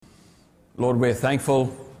Lord, we're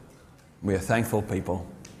thankful. We're thankful people.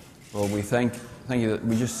 Lord, we thank you that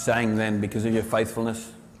we just sang then because of your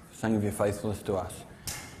faithfulness, sang of your faithfulness to us.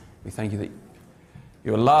 We thank you that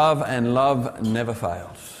your love and love never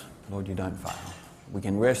fails. Lord, you don't fail. We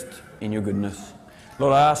can rest in your goodness.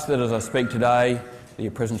 Lord, I ask that as I speak today, that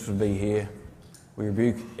your presence would be here. We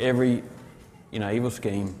rebuke every, evil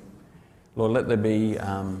scheme. Lord, let there be,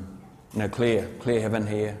 clear heaven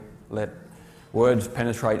here. Let words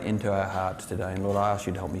penetrate into our hearts today. And Lord, I ask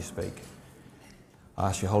you to help me speak. I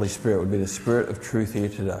ask your Holy Spirit would be the Spirit of truth here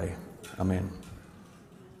today. Amen.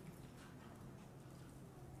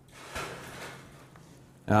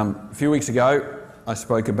 A few weeks ago, I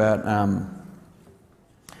spoke about, I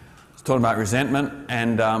was talking about resentment,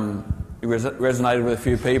 and it resonated with a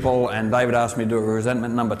few people, and David asked me to do a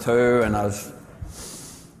resentment number 2, and I was...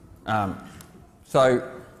 So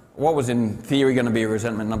what was in theory going to be a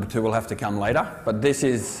resentment number 2 will have to come later, but this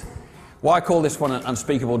is... Why I call this one an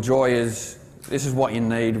unspeakable joy is this is what you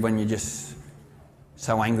need when you're just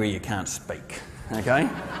so angry you can't speak, okay?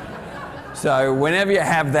 So whenever you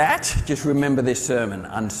have that, just remember this sermon,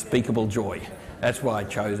 Unspeakable Joy. That's why I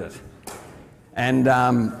chose it. And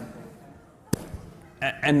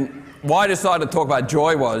why I decided to talk about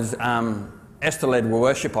joy was Esther led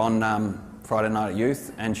worship on Friday night at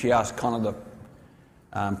youth, and she asked Connor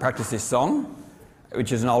to practice this song,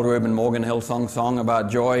 which is an old Reuben Morgan Hillsong about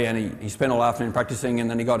joy, and he spent all afternoon practicing, and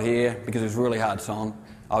then he got here because it was a really hard song.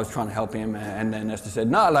 I was trying to help him, and then Esther said,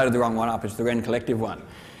 no, I loaded the wrong one up, it's the Wren Collective one.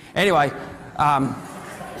 Anyway, but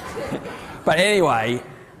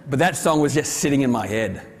that song was just sitting in my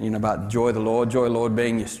head, about joy of the Lord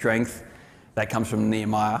being your strength. That comes from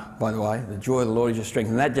Nehemiah, by the way. The joy of the Lord is your strength.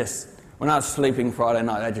 And that just, when I was sleeping Friday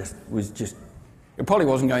night, that was it probably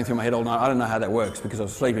wasn't going through my head all night. I don't know how that works because I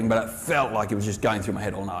was sleeping, but it felt like it was just going through my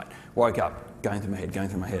head all night. Woke up, going through my head.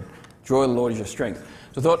 Joy of the Lord is your strength.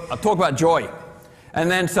 So I thought I'd talk about joy.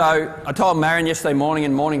 And then so I told Marion yesterday morning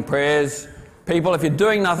in morning prayers, people, if you're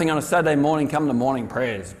doing nothing on a Saturday morning, come to morning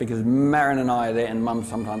prayers because Marion and I are there, and Mum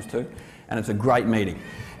sometimes too, and it's a great meeting.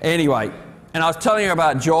 Anyway, and I was telling her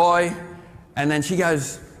about joy, and then she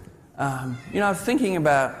goes, I was thinking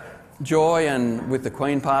about joy and with the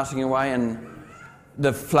Queen passing away and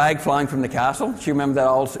the flag flying from the castle. She remember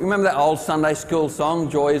that old Sunday school song,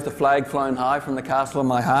 Joy is the flag flown high from the castle of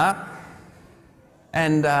my heart.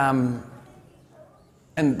 And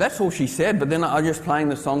that's all she said, but then I was just playing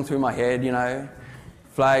the song through my head,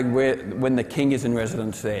 flag when the king is in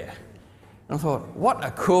residence there. And I thought, what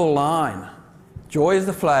a cool line. Joy is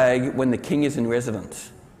the flag when the king is in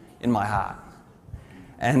residence in my heart.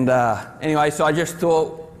 And anyway, so I just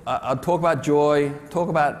thought I'd talk about joy,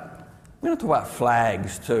 I'm going to talk about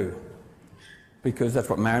flags too, because that's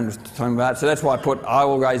what Marion was talking about. So that's why I put I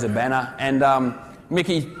Will Raise a Banner. And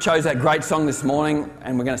Mickey chose that great song this morning,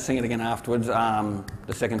 and we're going to sing it again afterwards,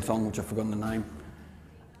 the second song, which I've forgotten the name.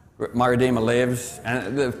 My Redeemer lives,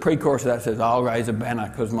 and the pre-chorus of that says, I'll raise a banner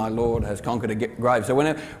because my Lord has conquered a grave. So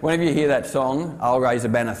whenever you hear that song, I'll raise a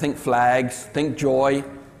banner, think flags, think joy,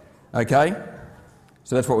 okay?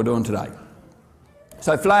 So that's what we're doing today.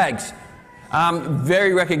 So flags,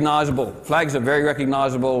 very recognisable. Flags are a very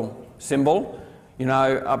recognisable symbol.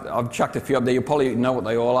 I've chucked a few up there. You probably know what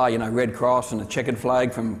they all are. Red Cross and a checkered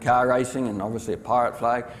flag from car racing, and obviously a pirate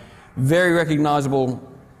flag. Very recognisable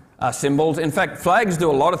symbols. In fact, flags do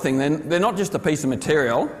a lot of things. They're not just a piece of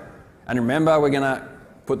material. And remember, we're going to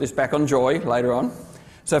put this back on joy later on.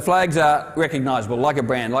 So flags are recognisable, like a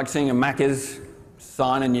brand, like seeing a Macca's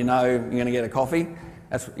sign and you're going to get a coffee.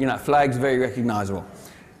 That's flags are very recognisable.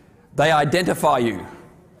 They identify you.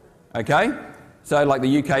 Okay? So like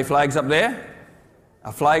the UK flags up there.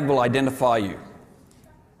 A flag will identify you.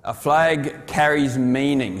 A flag carries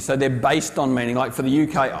meaning, so they're based on meaning. Like for the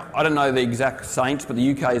UK, I don't know the exact saints, but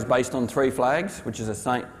the UK is based on 3 flags, which is a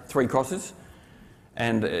saint, 3 crosses,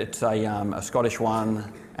 and it's a Scottish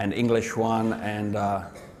one, an English one, and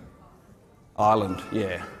Ireland,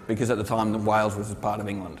 yeah, because at the time Wales was a part of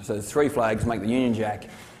England. So there's 3 flags make the Union Jack.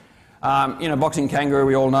 Boxing kangaroo,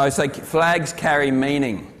 we all know. So flags carry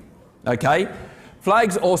meaning. Okay,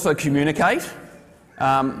 flags also communicate.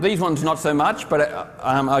 These ones not so much, but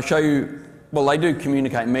I'll show you, well, they do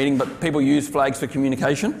communicate meaning, but people use flags for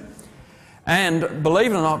communication. And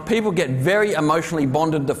believe it or not, people get very emotionally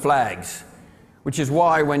bonded to flags, which is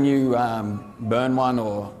why when you burn one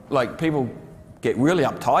or, people get really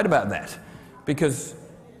uptight about that. Because,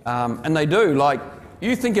 and they do,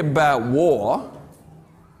 you think about war,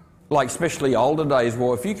 especially older days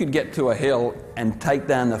war, if you could get to a hill and take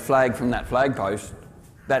down the flag from that flag post,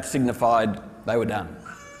 that signified they were done.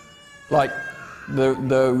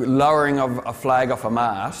 the lowering of a flag off a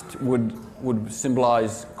mast would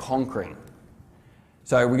symbolise conquering.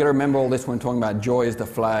 So we've got to remember all this when talking about joy is the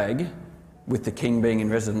flag, with the king being in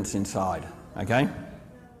residence inside. Okay?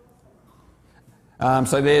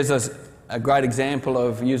 So there's a great example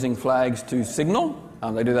of using flags to signal.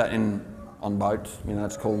 They do that on boats.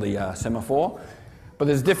 It's called the semaphore. But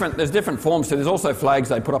there's different forms. So there's also flags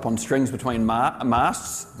they put up on strings between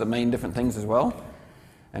masts that mean different things as well.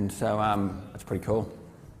 And so that's pretty cool.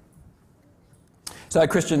 So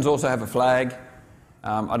Christians also have a flag.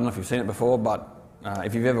 I don't know if you've seen it before, but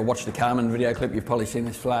if you've ever watched the Carmen video clip, you've probably seen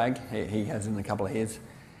this flag. He has in a couple of his.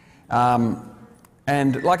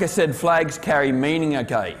 And like I said, flags carry meaning,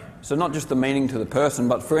 okay? So not just the meaning to the person,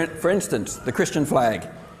 but for instance, the Christian flag.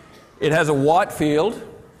 It has a white field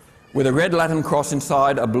with a red Latin cross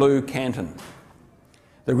inside a blue canton.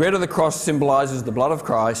 The red of the cross symbolises the blood of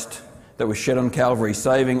Christ that was shed on Calvary,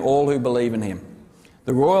 saving all who believe in him.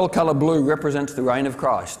 The royal colour blue represents the reign of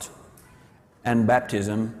Christ and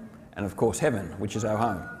baptism, and of course heaven, which is our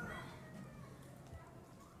home.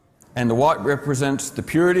 And the white represents the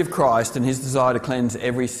purity of Christ and his desire to cleanse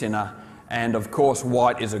every sinner. And of course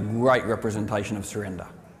white is a great representation of surrender.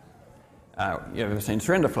 You've ever seen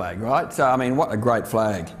surrender flag, right? So I mean, what a great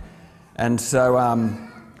flag. And so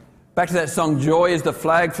back to that song, joy is the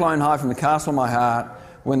flag flown high from the castle of my heart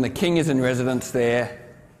when the king is in residence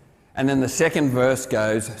there. And then the second verse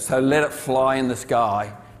goes, so let it fly in the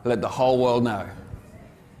sky, let the whole world know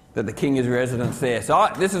that the king is residence there. So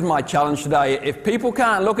this is my challenge today. If people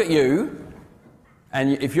can't look at you,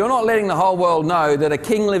 and if you're not letting the whole world know that a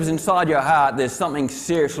king lives inside your heart, there's something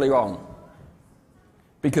seriously wrong.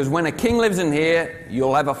 Because when a king lives in here,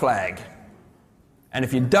 you'll have a flag. And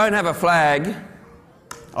if you don't have a flag,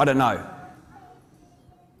 I don't know.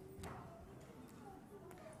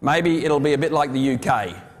 Maybe it'll be a bit like the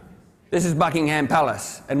UK. This is Buckingham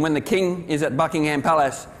Palace, and when the king is at Buckingham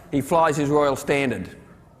Palace, he flies his royal standard.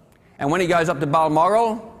 And when he goes up to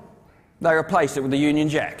Balmoral, they replace it with the Union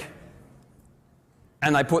Jack.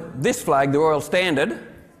 And they put this flag, the royal standard,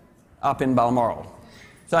 up in Balmoral.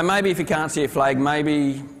 So maybe if you can't see a flag,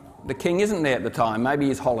 maybe the king isn't there at the time, maybe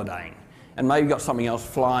he's holidaying, and maybe got something else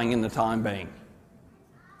flying in the time being.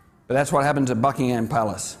 But that's what happens at Buckingham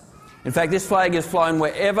Palace. In fact, this flag is flown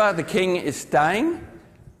wherever the king is staying.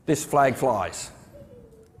 This flag flies.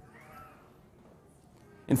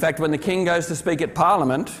 In fact, when the king goes to speak at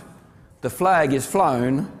Parliament, the flag is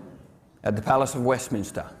flown at the Palace of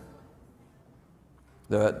Westminster.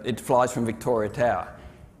 It flies from Victoria Tower.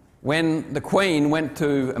 When the Queen went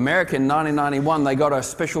to America in 1991, they got a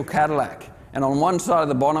special Cadillac. And on one side of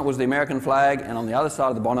the bonnet was the American flag, and on the other side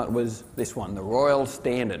of the bonnet was this one, the Royal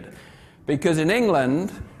Standard. Because in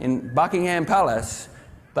England, in Buckingham Palace,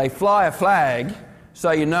 they fly a flag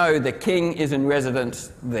so you know the king is in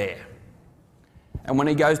residence there. And when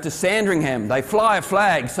he goes to Sandringham, they fly a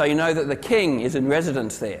flag so you know that the king is in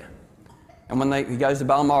residence there. And when he goes to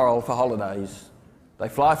Balmoral for holidays, they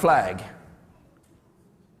fly a flag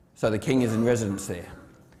so the king is in residence there.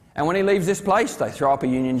 And when he leaves this place, they throw up a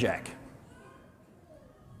Union Jack.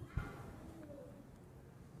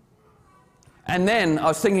 And then I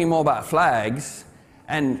was thinking more about flags,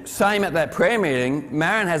 and same at that prayer meeting,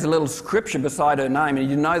 Marion has a little scripture beside her name, and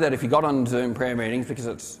you know that if you got on Zoom prayer meetings, because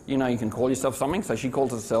it's, you can call yourself something, so she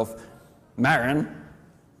calls herself Marion,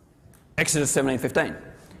 Exodus 17:15.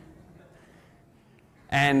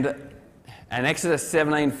 And Exodus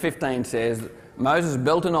 17:15 says, Moses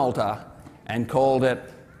built an altar and called it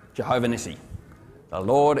Jehovah Nissi. The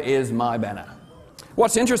Lord is my banner.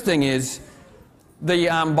 What's interesting is the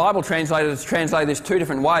Bible translators translate this two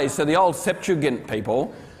different ways. So the old Septuagint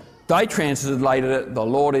people, they translated it, the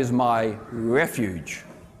Lord is my refuge.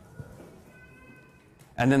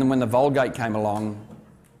 And then when the Vulgate came along,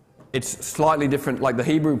 it's slightly different. Like the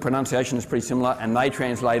Hebrew pronunciation is pretty similar, and they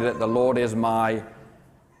translated it, the Lord is my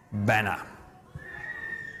banner.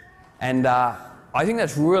 And I think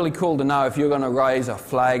that's really cool to know if you're going to raise a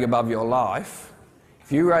flag above your life.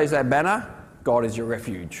 If you raise that banner, God is your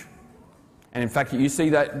refuge. And in fact, you see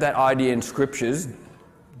that idea in scriptures,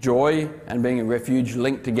 joy and being a refuge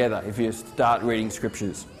linked together if you start reading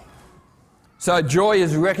scriptures. So joy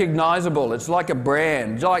is recognisable. It's like a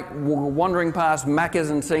brand. It's like wandering past Macca's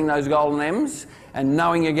and seeing those golden M's and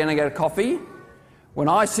knowing you're going to get a coffee. When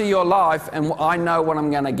I see your life and I know what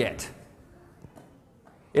I'm going to get.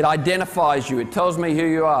 It identifies you. It tells me who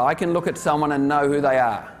you are. I can look at someone and know who they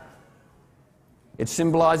are. It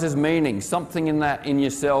symbolises meaning. Something in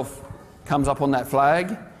yourself comes up on that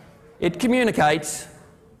flag. It communicates.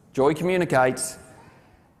 Joy communicates.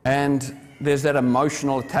 And there's that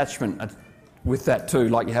emotional attachment with that too,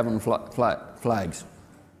 like you have on flags.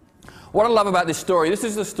 What I love about this story, this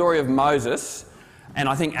is the story of Moses, and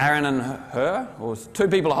I think Aaron and her, or two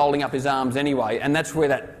people are holding up his arms anyway, and that's where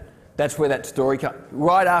that story comes.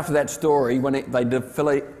 Right after that story, when they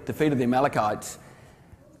defeated the Amalekites,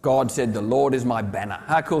 God said, "The Lord is my banner."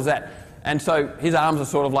 How cool is that? And so his arms are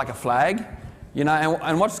sort of like a flag, you know.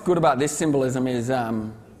 And what's good about this symbolism is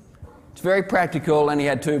it's very practical, and he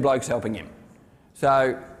had two blokes helping him.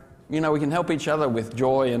 So, you know, we can help each other with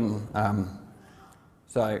joy, and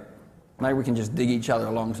so maybe we can just dig each other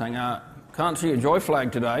along, saying, "Can't see a joy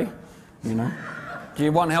flag today," you know. "Do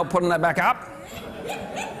you want help putting that back up?"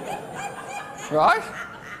 Right?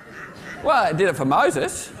 Well, it did it for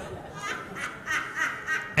Moses.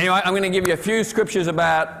 Anyway, I'm going to give you a few scriptures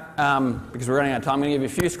about, because we're running out of time, I'm going to give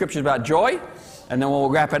you a few scriptures about joy, and then we'll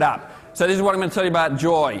wrap it up. So this is what I'm going to tell you about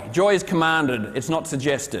joy. Joy is commanded, it's not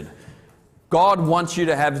suggested. God wants you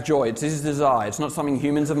to have joy. It's his desire. It's not something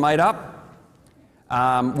humans have made up.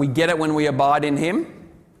 We get it when we abide in him.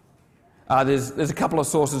 There's a couple of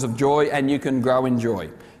sources of joy, and you can grow in joy.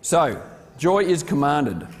 So, joy is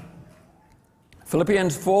commanded.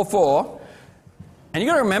 Philippians 4:4. And you've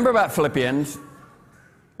got to remember about Philippians,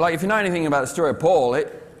 like if you know anything about the story of Paul,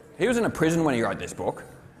 he was in a prison when he wrote this book.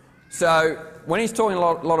 So when he's talking a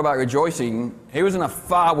lot about rejoicing, he was in a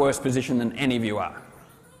far worse position than any of you are.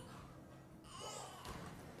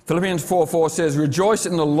 Philippians 4:4 says, "Rejoice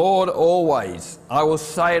in the Lord always. I will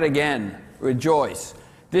say it again, rejoice."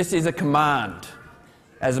 This is a command.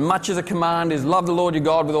 As much as a command is love the Lord your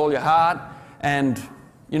God with all your heart, and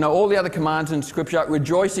you know all the other commands in Scripture,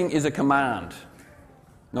 rejoicing is a command,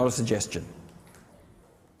 not a suggestion.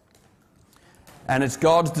 And it's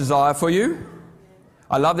God's desire for you.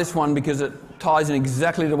 I love this one because it ties in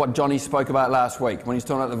exactly to what Johnny spoke about last week when he's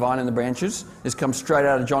talking about the vine and the branches. This comes straight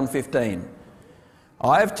out of John 15.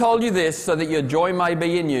 "I have told you this so that your joy may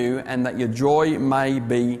be in you and that your joy may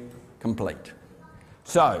be complete."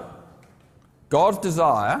 So, God's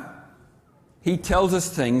desire, he tells us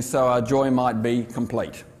things so our joy might be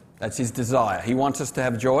complete. That's his desire. He wants us to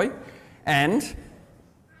have joy, and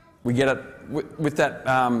we get it with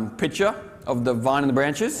that picture of the vine and the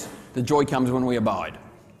branches. The joy comes when we abide.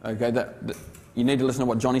 Okay, you need to listen to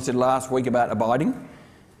what Johnny said last week about abiding,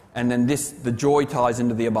 and then the joy ties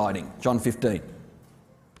into the abiding. John 15.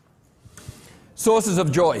 Sources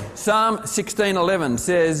of joy. Psalm 16:11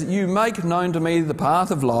 says, "You make known to me the path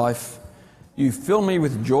of life. You fill me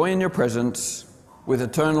with joy in your presence, with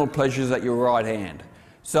eternal pleasures at your right hand."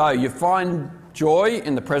 So you find joy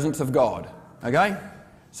in the presence of God. Okay?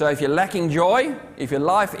 So if you're lacking joy, if your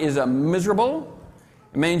life is miserable,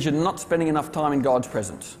 it means you're not spending enough time in God's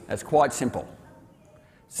presence. That's quite simple.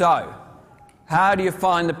 So, how do you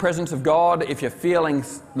find the presence of God if you're feeling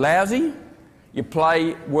lousy? You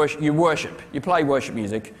play worship. You play worship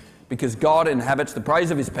music because God inhabits the praise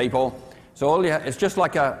of his people. So it's just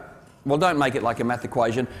like don't make it like a math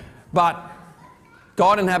equation, but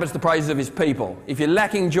God inhabits the praises of his people. If you're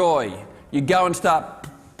lacking joy, you go and start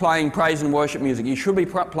playing praise and worship music. You should be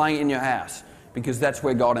playing it in your house because that's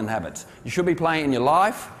where God inhabits. You should be playing it in your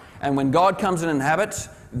life, and when God comes and inhabits,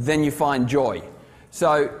 then you find joy.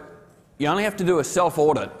 So you only have to do a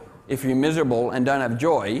self-audit. If you're miserable and don't have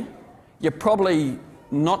joy, you're probably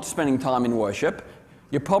not spending time in worship.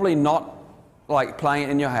 You're probably not like playing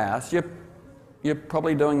it in your house. You're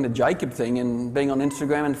probably doing the Jacob thing and being on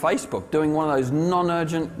Instagram and Facebook, doing one of those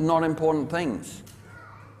non-urgent, not important things.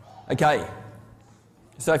 Okay.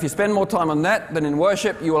 So if you spend more time on that than in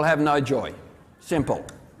worship, you will have no joy. Simple.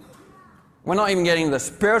 We're not even getting to the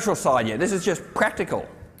spiritual side yet. This is just practical.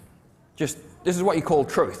 This is what you call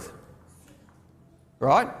truth.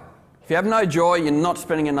 Right? If you have no joy, you're not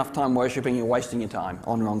spending enough time worshipping, you're wasting your time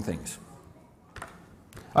on wrong things.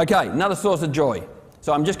 Okay, another source of joy.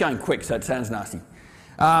 So I'm just going quick, so it sounds nasty.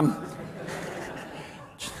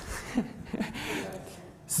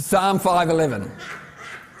 Psalm 5:11.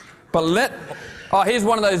 Here's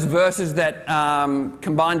one of those verses that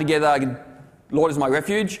combine together, Lord is my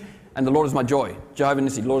refuge and the Lord is my joy. Jehovah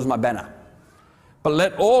Nissi, Lord is my banner. "But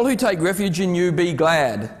let all who take refuge in you be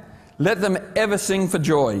glad. Let them ever sing for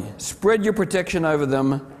joy. Spread your protection over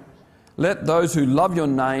them. Let those who love your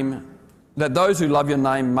name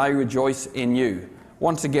may rejoice in you."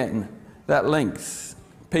 Once again, that links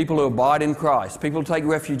people who abide in Christ, people who take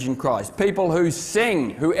refuge in Christ, people who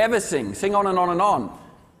sing, who ever sing on and on and on.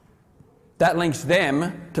 That links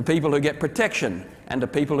them to people who get protection and to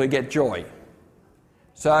people who get joy.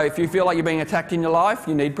 So if you feel like you're being attacked in your life,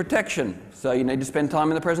 you need protection. So you need to spend time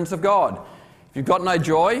in the presence of God. If you've got no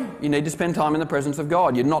joy, you need to spend time in the presence of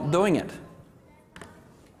God. You're not doing it.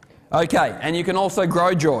 Okay, and you can also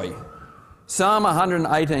grow joy. Psalm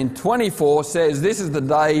 118:24 says, "This is the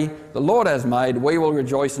day the Lord has made. We will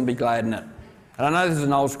rejoice and be glad in it." And I know this is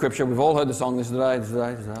an old scripture. We've all heard the song, "This is the day, this is the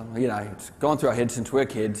day, this is the day." You know, it's gone through our heads since we're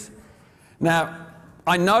kids. Now,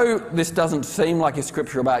 I know this doesn't seem like a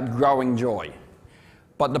scripture about growing joy.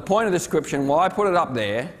 But the point of this scripture, and why I put it up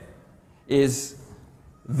there, is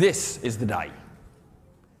this is the day.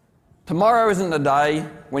 Tomorrow isn't the day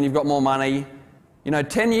when you've got more money.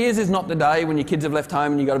 10 years is not the day when your kids have left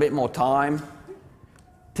home and you've got a bit more time.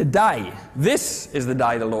 Today, this is the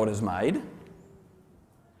day the Lord has made,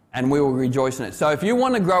 and we will rejoice in it. So if you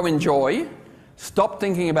want to grow in joy, stop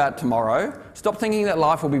thinking about tomorrow. Stop thinking that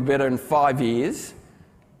life will be better in 5 years.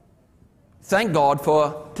 Thank God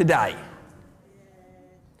for today.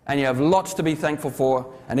 And you have lots to be thankful for.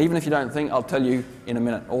 And even if you don't think, I'll tell you in a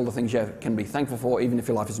minute all the things you can be thankful for, even if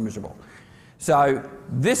your life is miserable. So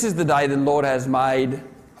this is the day the Lord has made.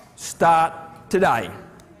 Start today.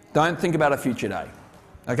 Don't think about a future day.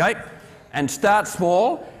 Okay? And start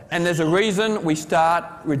small. And there's a reason we start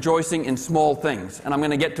rejoicing in small things. And I'm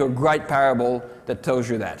going to get to a great parable that tells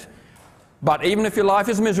you that. But even if your life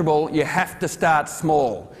is miserable, you have to start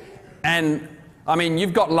small. And,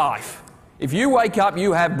 you've got life. If you wake up,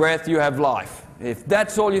 you have breath, you have life. If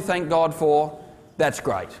that's all you thank God for, that's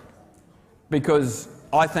great. Because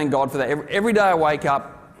I thank God for that. Every day I wake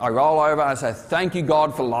up, I roll over and I say, thank you,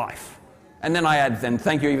 God, for life. And then I add,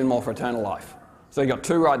 thank you even more for eternal life. So you got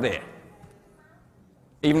two right there.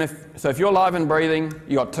 So if you're alive and breathing,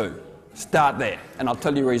 you got two. Start there, and I'll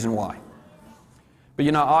tell you the reason why. But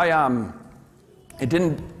it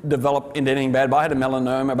didn't develop into anything bad, but I had a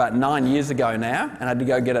melanoma about 9 years ago now, and I had to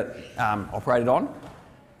go get it operated on.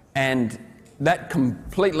 And that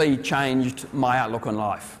completely changed my outlook on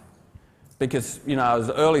life. Because, I was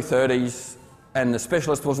early 30s, and the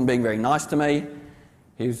specialist wasn't being very nice to me.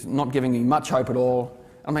 He was not giving me much hope at all.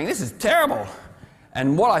 I'm thinking, this is terrible.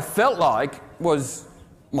 And what I felt like was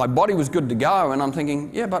my body was good to go, and I'm thinking,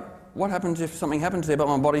 yeah, but what happens if something happens there, but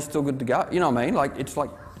my body's still good to go? You know what I mean? It's like,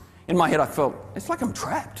 in my head I felt, it's like I'm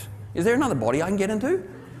trapped. Is there another body I can get into?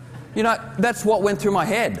 That's what went through my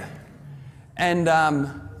head. And,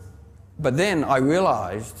 but then I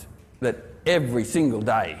realised that every single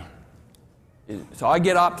day, so I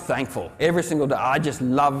get up thankful every single day. I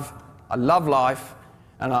love life,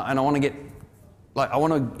 and I want to I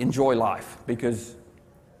want to enjoy life because,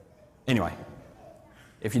 anyway,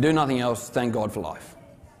 if you do nothing else, thank God for life.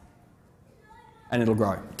 And it'll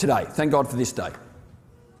grow. Today, thank God for this day.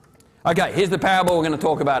 Okay, here's the parable we're going to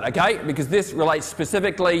talk about, okay? Because this relates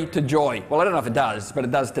specifically to joy. Well, I don't know if it does, but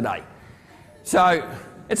it does today. So,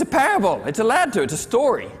 it's a parable. It's allowed to. It's a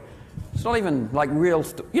story. It's not even like real,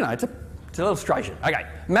 it's an illustration. Okay,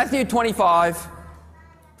 Matthew 25,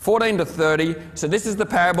 14 to 30. So this is the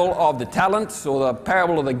parable of the talents, or the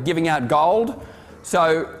parable of the giving out gold.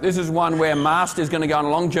 So this is one where a master is going to go on a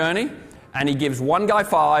long journey, and he gives one guy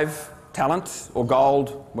 5 talents, or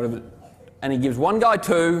gold, whatever, and he gives one guy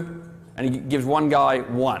 2, and he gives one guy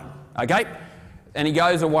 1. Okay? And he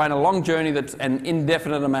goes away on a long journey that's an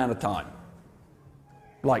indefinite amount of time.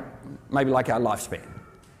 Maybe like our lifespan.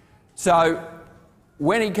 So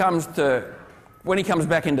when he comes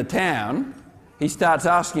back into town, he starts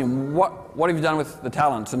asking him, what have you done with the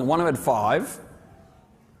talents? And the one who had 5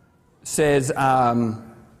 says, I've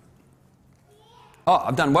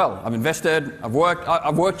done well. I've invested, I've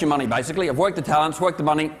worked your money basically. I've worked the talents, worked the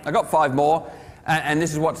money. I got 5 more, and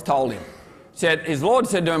this is what's told him. His Lord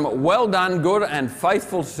said to him, well done, good and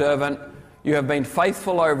faithful servant. You have been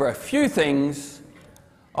faithful over a few things.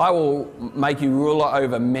 I will make you ruler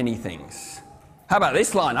over many things. How about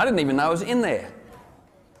this line? I didn't even know it was in there.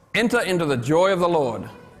 Enter into the joy of the Lord.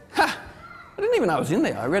 I didn't even know it was in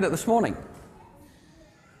there. I read it this morning.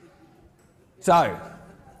 So,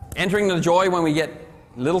 entering the joy when we get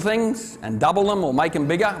little things and double them or make them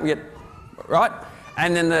bigger, we get, right?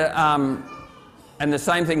 And then the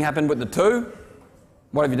same thing happened with the 2.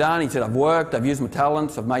 What have you done? He said, I've worked, I've used my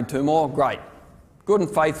talents, I've made 2 more. Great. Good and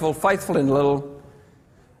faithful in little.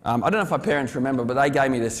 I don't know if my parents remember, but they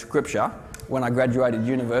gave me this scripture when I graduated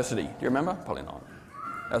university. Do you remember? Probably not.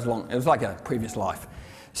 That was long. It was like a previous life.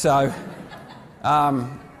 So,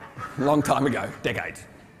 long time ago, decades.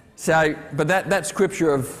 So, but that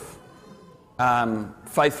scripture of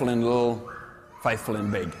faithful in little, faithful in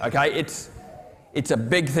big. Okay, it's a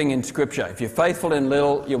big thing in scripture. If you're faithful in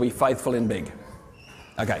little, you'll be faithful in big.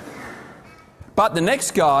 Okay. But the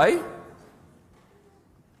next guy,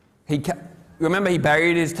 remember he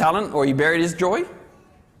buried his talent, or he buried his joy?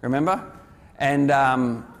 Remember? And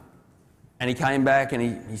he came back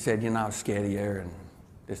and he said, I was scared of you and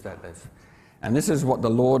this, that, this. And this is what the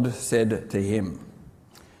Lord said to him.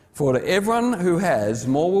 For to everyone who has,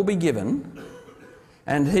 more will be given,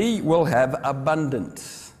 and he will have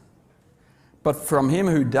abundance. But from him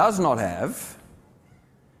who does not have,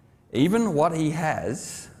 even what he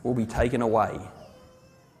has will be taken away.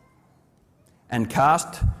 And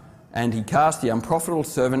he cast the unprofitable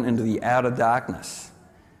servant into the outer darkness.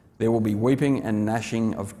 There will be weeping and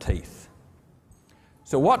gnashing of teeth.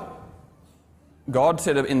 So what God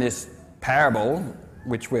said in this parable,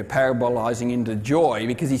 which we're parabolizing into joy,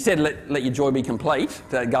 because he said, let your joy be complete,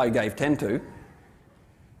 that guy who gave 10 to.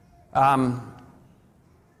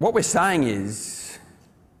 What we're saying is,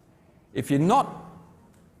 if you're not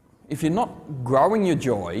growing your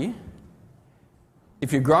joy,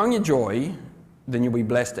 if you're growing your joy, then you'll be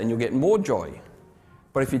blessed and you'll get more joy.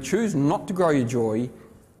 But if you choose not to grow your joy,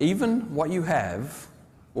 even what you have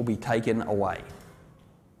will be taken away.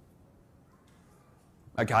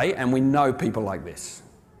 Okay, and we know people like this.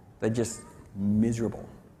 They're just miserable.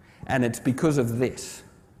 And it's because of this.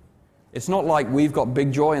 It's not like we've got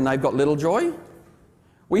big joy and they've got little joy.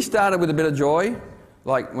 We started with a bit of joy.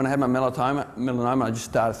 Like when I had my melanoma, I just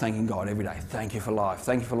started thanking God every day. Thank you for life,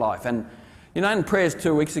 thank you for life. And you know, in prayers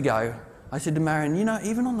 2 weeks ago, I said to Marion, you know,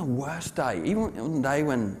 even on the worst day, even on the day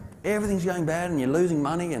when everything's going bad and you're losing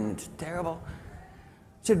money and it's terrible, I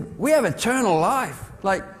said, we have eternal life.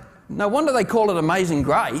 Like, no wonder they call it amazing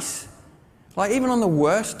grace. Like, even on the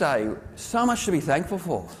worst day, so much to be thankful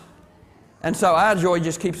for. And so our joy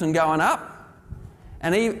just keeps on going up.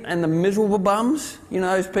 And the miserable bums, you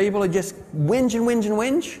know, those people who just whinge and whinge and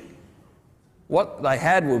whinge, what they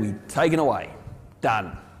had will be taken away.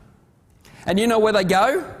 Done. And you know where they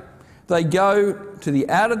go? They go to the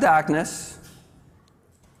outer darkness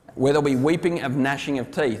where there'll be weeping and gnashing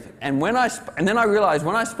of teeth. And then I realised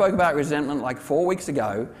when I spoke about resentment like 4 weeks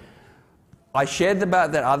ago, I shared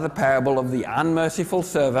about that other parable of the unmerciful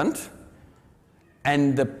servant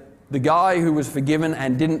and the guy who was forgiven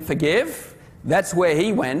and didn't forgive. That's where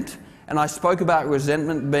he went. And I spoke about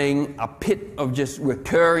resentment being a pit of just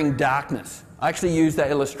recurring darkness. I actually used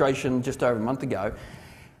that illustration just over a month ago.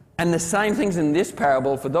 And the same thing's in this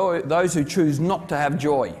parable for those who choose not to have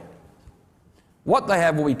joy. What they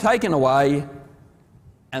have will be taken away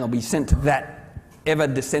and they'll be sent to that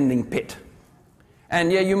ever-descending pit.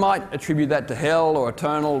 And yeah, you might attribute that to hell or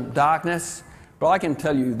eternal darkness, but I can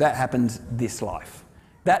tell you that happens this life.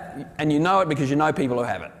 And you know it because you know people who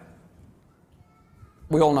have it.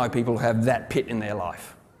 We all know people who have that pit in their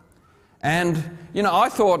life. And, you know,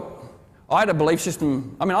 I had a belief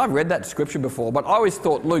system. I mean, I've read that scripture before, but I always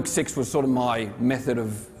thought Luke 6 was sort of my method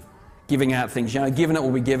of giving out things. You know, given it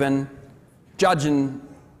will be given, judging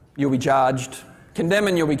you'll be judged,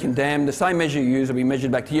 condemning you'll be condemned, the same measure you use will be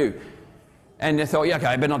measured back to you. And I thought, yeah,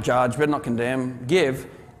 okay, better not judge, better not condemn, give.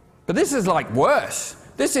 But this is like worse.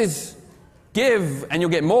 This is give and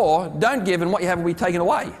you'll get more, don't give and what you have will be taken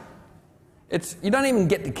away. You don't even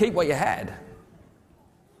get to keep what you had.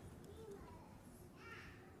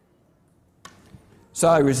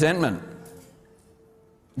 So resentment,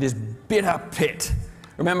 this bitter pit.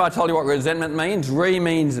 Remember I told you what resentment means? Re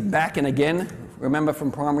means back and again. Remember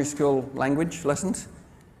from primary school language lessons?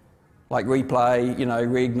 Like replay, you know,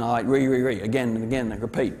 reignite, again and again, and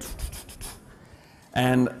repeat.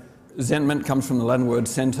 And resentment comes from the Latin word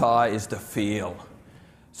sentai, is to feel.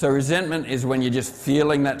 So resentment is when you're just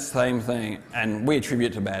feeling that same thing, and we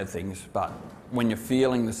attribute it to bad things, but when you're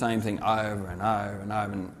feeling the same thing over and over and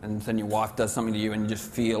over, and then your wife does something to you and you just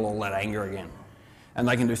feel all that anger again. And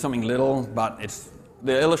they can do something little, but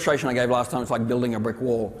the illustration I gave last time, it's like building a brick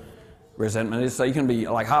wall. Resentment is, so you can be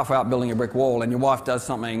like halfway up building a brick wall and your wife does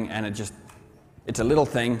something and it's a little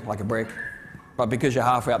thing, like a brick, but because you're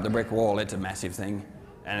halfway up the brick wall, it's a massive thing.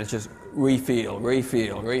 And it's just refill.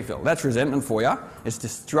 That's resentment for you. It's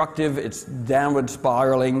destructive, it's downward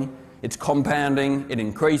spiraling, it's compounding, it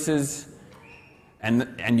increases,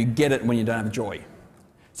 and you get it when you don't have joy.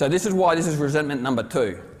 So this is why this is resentment number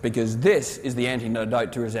 2, because this is the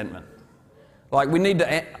antidote to resentment. Like, we need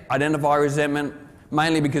to identify resentment,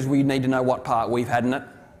 mainly because we need to know what part we've had in it.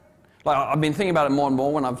 Like, I've been thinking about it more and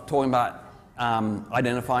more when I'm talking about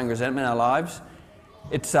identifying resentment in our lives.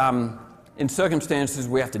 It's in circumstances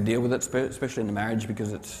we have to deal with it, especially in the marriage,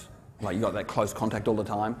 because it's like you've got that close contact all the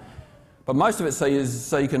time. But most of it so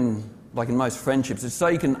you can, like in most friendships, it's so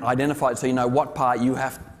you can identify it, so you know what part you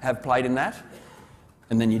have played in that,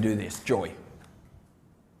 and then you do this, joy.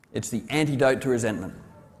 It's the antidote to resentment,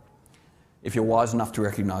 if you're wise enough to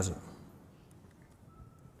recognise it.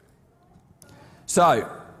 So,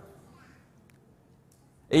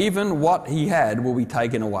 even what he had will be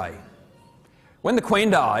taken away. When the Queen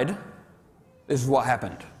died, this is what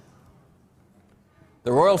happened.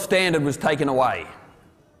 The royal standard was taken away.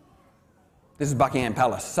 This is Buckingham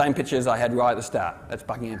Palace. Same pictures I had right at the start. That's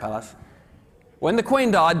Buckingham Palace. When the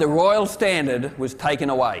Queen died, the royal standard was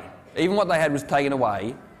taken away. Even what they had was taken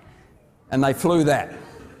away, and they flew that.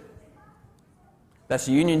 That's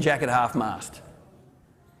the Union Jack at half-mast.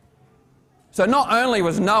 So not only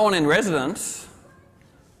was no one in residence,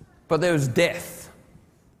 but there was death.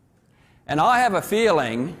 And I have a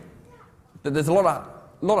feeling that there's a lot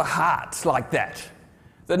of hearts like that.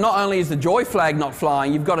 That not only is the joy flag not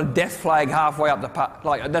flying, you've got a death flag halfway up the...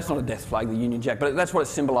 Like, that's not a death flag, the Union Jack, but that's what it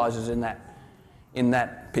symbolises in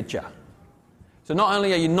that picture. So not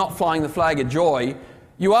only are you not flying the flag of joy,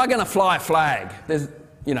 you are going to fly a flag. There's,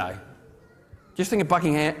 you know, just think of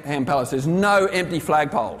Buckingham Palace. There's no empty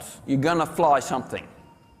flagpoles. You're going to fly something.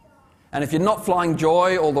 And if you're not flying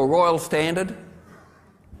joy or the royal standard,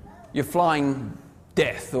 you're flying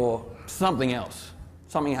death or something else,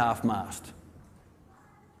 something half-mast.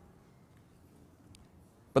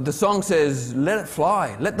 But the song says, let it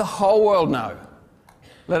fly. Let the whole world know.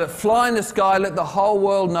 Let it fly in the sky. Let the whole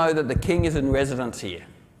world know that the King is in residence here.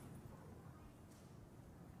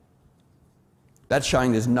 That's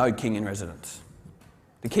showing there's no king in residence.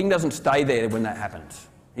 The king doesn't stay there when that happens.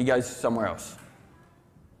 He goes somewhere else.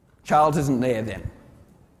 Charles isn't there then.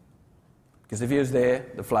 Because if he was there,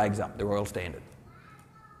 the flag's up, the royal standard.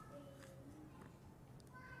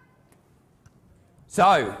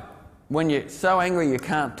 So, when you're so angry you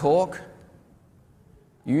can't talk,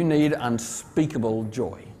 you need unspeakable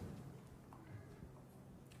joy.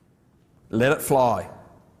 Let it fly.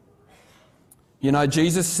 You know,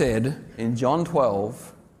 Jesus said in John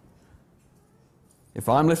 12, if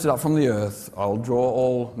I'm lifted up from the earth, I'll draw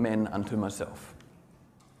all men unto myself.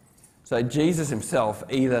 So Jesus himself,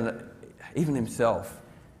 even himself,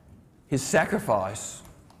 his sacrifice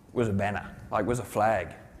was a banner, like was a flag,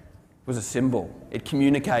 was a symbol. It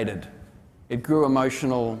communicated. It grew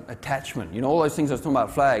emotional attachment. You know, all those things I was talking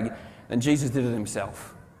about, flag, and Jesus did it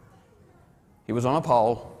himself. He was on a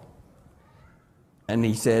pole, and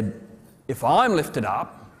he said, if I'm lifted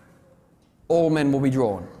up, all men will be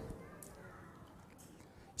drawn.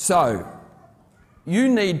 So, you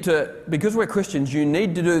need to, because we're Christians, you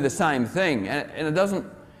need to do the same thing. And it doesn't,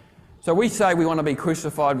 so we say we want to be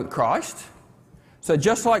crucified with Christ. So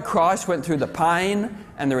just like Christ went through the pain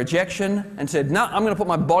and the rejection and said, no, I'm going to put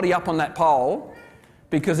my body up on that pole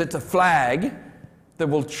because it's a flag that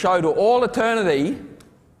will show to all eternity.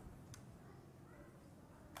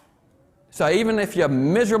 So even if you're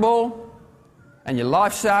miserable and your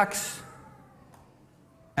life sucks,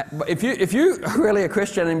 if you really are a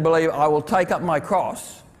Christian and believe I will take up my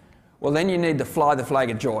cross, well then you need to fly the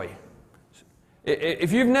flag of joy.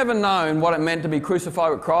 If you've never known what it meant to be crucified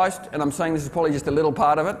with Christ, and I'm saying this is probably just a little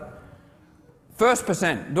part of it,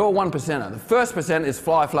 1%, do a 1%er. The 1% is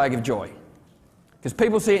fly a flag of joy. Because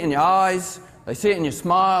people see it in your eyes, they see it in your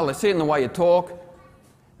smile, they see it in the way you talk,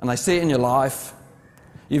 and they see it in your life.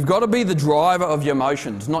 You've got to be the driver of your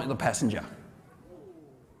emotions, not the passenger.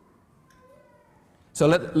 So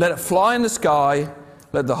let it fly in the sky,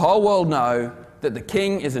 let the whole world know that the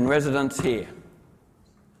King is in residence here.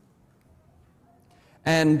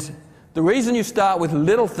 And the reason you start with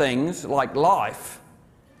little things like life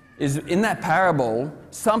is in that parable,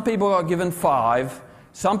 some people are given 5,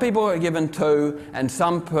 some people are given 2, and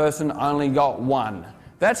some person only got 1.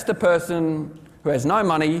 That's the person who has no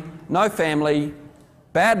money, no family,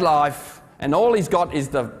 bad life, and all he's got is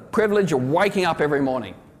the privilege of waking up every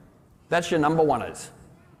morning. That's your number 1ers.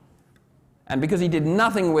 And because he did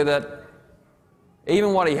nothing with it,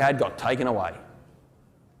 even what he had got taken away.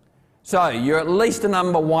 So, you're at least a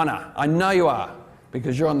number 1er. I know you are,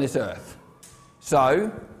 because you're on this earth.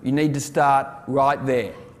 So, you need to start right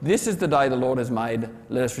there. This is the day the Lord has made.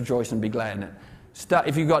 Let us rejoice and be glad in it.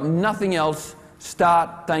 If you've got nothing else,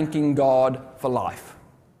 start thanking God for life.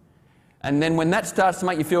 And then when that starts to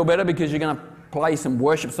make you feel better because you're going to play some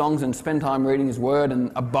worship songs and spend time reading His Word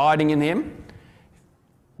and abiding in Him,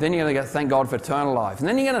 then you're going to thank God for eternal life. And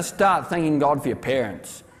then you're going to start thanking God for your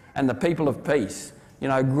parents and the people of peace. You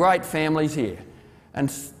know, great families here. And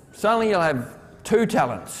suddenly you'll have 2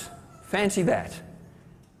 talents. Fancy that.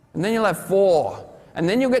 And then you'll have 4. And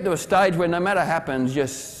then you'll get to a stage where no matter what happens,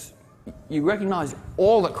 you recognise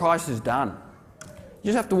all that Christ has done. You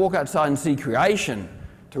just have to walk outside and see creation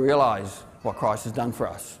to realise what Christ has done for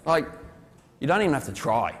us. Like, you don't even have to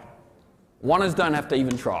try. 1ers don't have to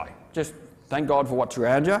even try. Just thank God for what's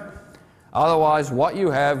around you. Otherwise, what you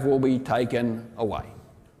have will be taken away.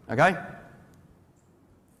 Okay?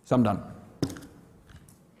 So I'm done.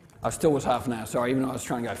 I still was half an hour, sorry, even though I was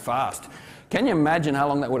trying to go fast. Can you imagine how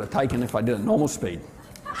long that would have taken if I did it normal speed?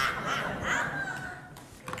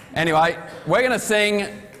 Anyway, we're going to sing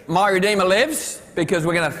My Redeemer lives, because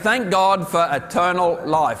we're going to thank God for eternal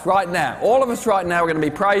life right now. All of us right now are going to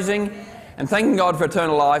be praising and thanking God for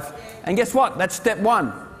eternal life. And guess what? That's step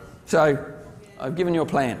one. So I've given you a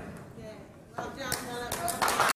plan.